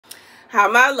Hi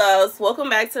my loves, welcome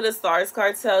back to the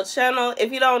Starscartel channel.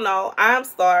 If you don't know, I'm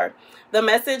Star. The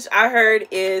message I heard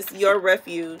is your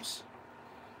refuge.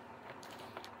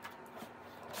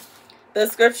 The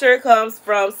scripture comes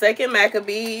from 2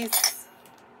 Maccabees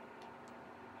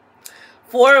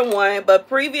 4:1. But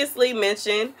previously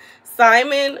mentioned,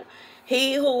 Simon,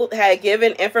 he who had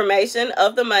given information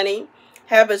of the money,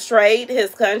 had betrayed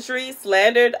his country,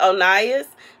 slandered Onias,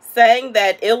 saying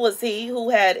that it was he who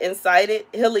had incited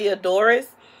Heliodorus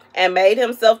and made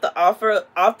himself the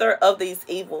author of these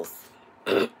evils.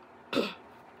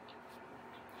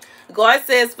 God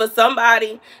says for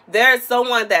somebody, there's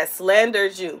someone that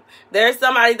slandered you. There's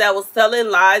somebody that was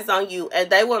telling lies on you, and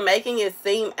they were making it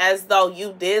seem as though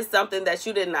you did something that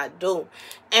you did not do.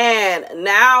 And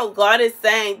now God is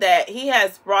saying that he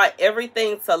has brought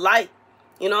everything to light.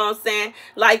 You know what I'm saying?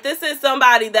 Like, this is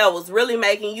somebody that was really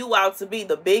making you out to be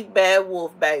the big bad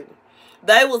wolf, baby.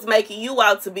 They was making you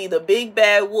out to be the big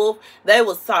bad wolf. They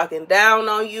was talking down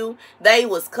on you. They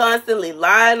was constantly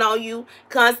lying on you,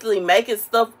 constantly making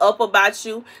stuff up about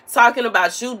you, talking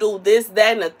about you do this,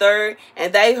 that, and the third.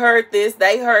 And they heard this,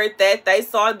 they heard that, they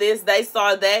saw this, they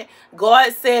saw that.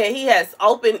 God said he has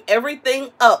opened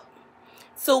everything up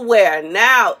to where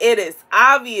now it is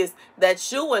obvious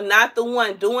that you are not the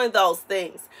one doing those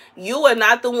things. You are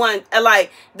not the one.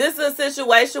 Like, this is a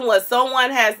situation where someone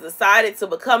has decided to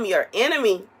become your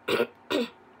enemy.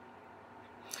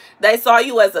 They saw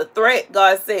you as a threat,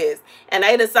 God says, and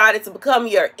they decided to become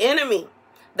your enemy.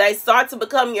 They start to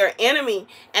become your enemy,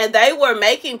 and they were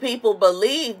making people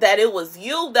believe that it was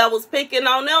you that was picking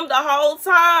on them the whole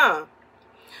time.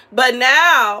 But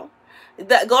now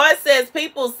that God says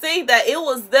people see that it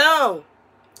was them.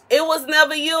 It was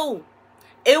never you.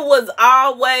 It was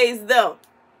always them.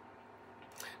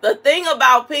 The thing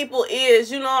about people is,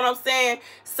 you know what I'm saying?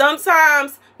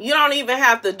 Sometimes you don't even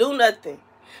have to do nothing.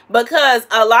 Because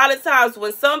a lot of times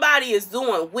when somebody is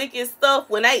doing wicked stuff,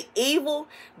 when they evil,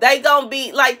 they gonna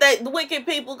be like that. The wicked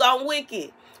people gonna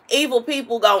wicked. Evil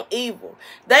people gonna evil.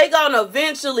 They gonna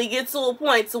eventually get to a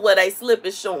point to where they slip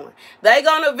is showing. They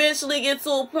gonna eventually get to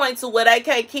a point to where they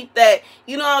can't keep that.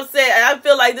 You know what I'm saying? I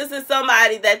feel like this is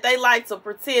somebody that they like to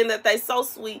pretend that they so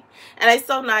sweet and they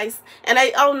so nice, and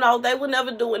they, oh no, they would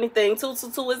never do anything. Two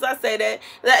as I say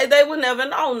that they would never.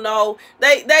 Oh no,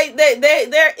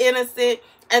 they're innocent,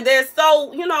 and they're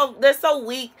so, you know, they're so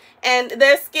weak, and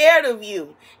they're scared of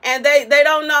you, and they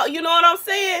don't know. You know what I'm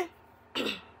saying?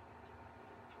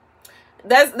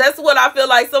 That's what I feel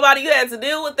like. Somebody, you had to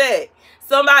deal with that.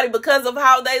 Somebody, because of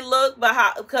how they look,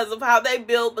 because of how they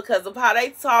build, because of how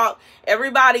they talk,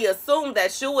 everybody assumed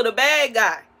that you were the bad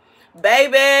guy.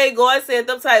 Baby, God said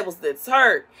them tables that's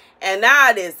hurt. And now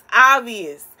it is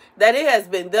obvious that it has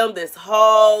been them this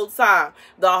whole time.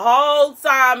 The whole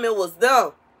time it was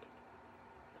them.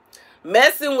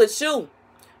 Messing with you.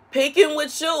 Picking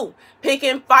with you,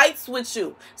 picking fights with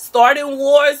you, starting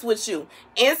wars with you,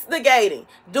 instigating,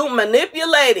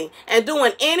 manipulating, and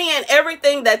doing any and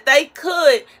everything that they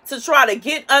could to try to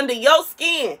get under your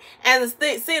skin. And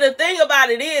see, the thing about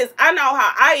it is, I know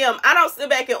how I am. I don't sit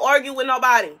back and argue with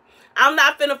nobody. I'm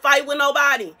not finna fight with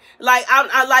nobody. Like,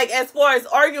 I like, as far as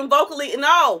arguing vocally,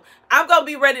 no. I'm gonna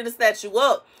be ready to snatch you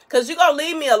up, because you're gonna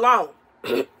leave me alone.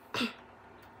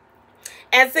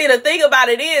 And see, the thing about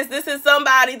it is, this is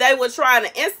somebody they were trying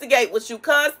to instigate with you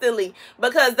constantly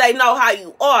because they know how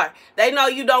you are. They know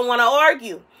you don't want to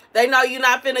argue. They know you're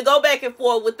not finna go back and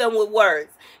forth with them with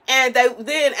words. And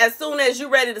then as soon as you're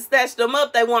ready to snatch them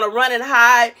up, they want to run and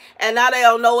hide. And now they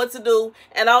don't know what to do.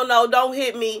 And oh no, don't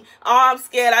hit me. Oh, I'm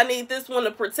scared. I need this one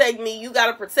to protect me. You got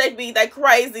to protect me. They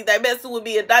crazy. They messing with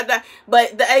me.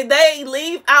 But they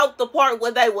leave out the part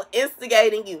where they were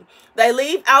instigating you. They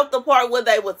leave out the part where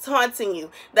they were taunting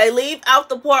you. They leave out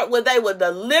the part where they were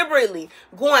deliberately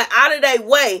going out of their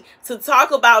way to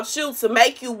talk about you to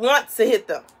make you want to hit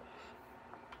them.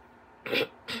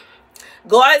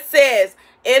 God says,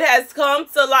 it has come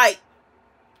to light.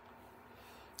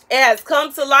 It has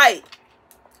come to light.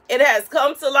 It has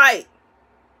come to light.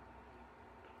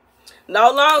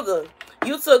 No longer.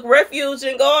 You took refuge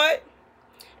in God,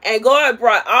 and God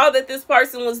brought all that this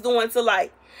person was doing to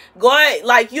light. God,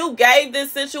 like, you gave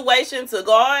this situation to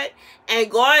God, and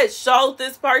God showed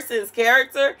this person's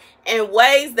character in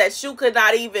ways that you could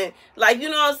not even, like, you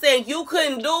know what I'm saying? You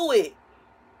couldn't do it.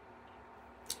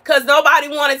 Because nobody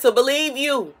wanted to believe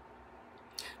you.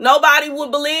 Nobody would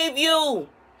believe you.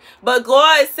 But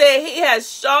God said he has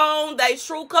shown their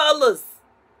true colors.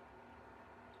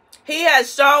 He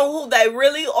has shown who they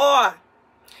really are.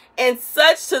 And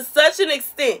to such an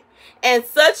extent, and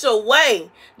such a way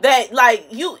that, like,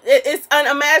 it's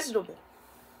unimaginable.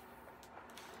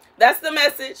 That's the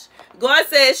message. God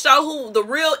said show who the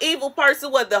real evil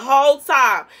person was the whole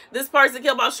time. This person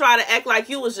kept on trying to act like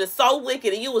you was just so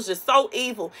wicked and you was just so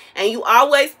evil. And you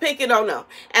always picking on them.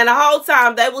 And the whole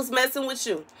time they was messing with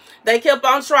you. They kept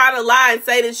on trying to lie and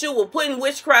say that you were putting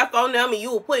witchcraft on them and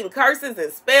you were putting curses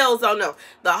and spells on them.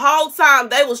 The whole time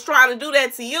they was trying to do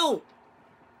that to you.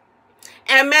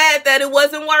 And mad that it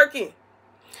wasn't working.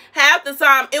 Half the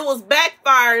time it was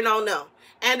backfiring on them.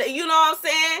 And you know what I'm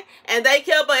saying? And they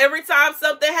kept on, every time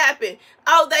something happened,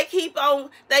 oh, they keep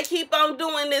on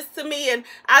doing this to me, and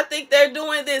I think they're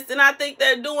doing this, and I think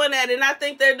they're doing that, and I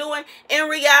think they're doing. In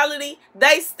reality,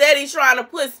 they steady trying to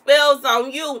put spells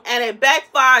on you, and it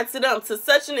backfired to them to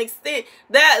such an extent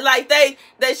that like they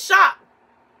shocked.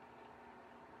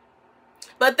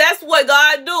 But that's what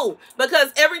God do,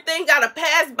 because everything gotta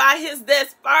pass by his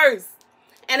desk first.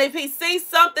 And if he sees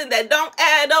something that don't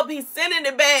add up, he's sending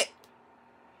it back.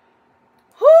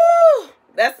 Whew,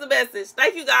 that's the message.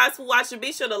 Thank you guys for watching.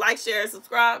 Be sure to like, share, and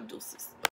subscribe. Deuces.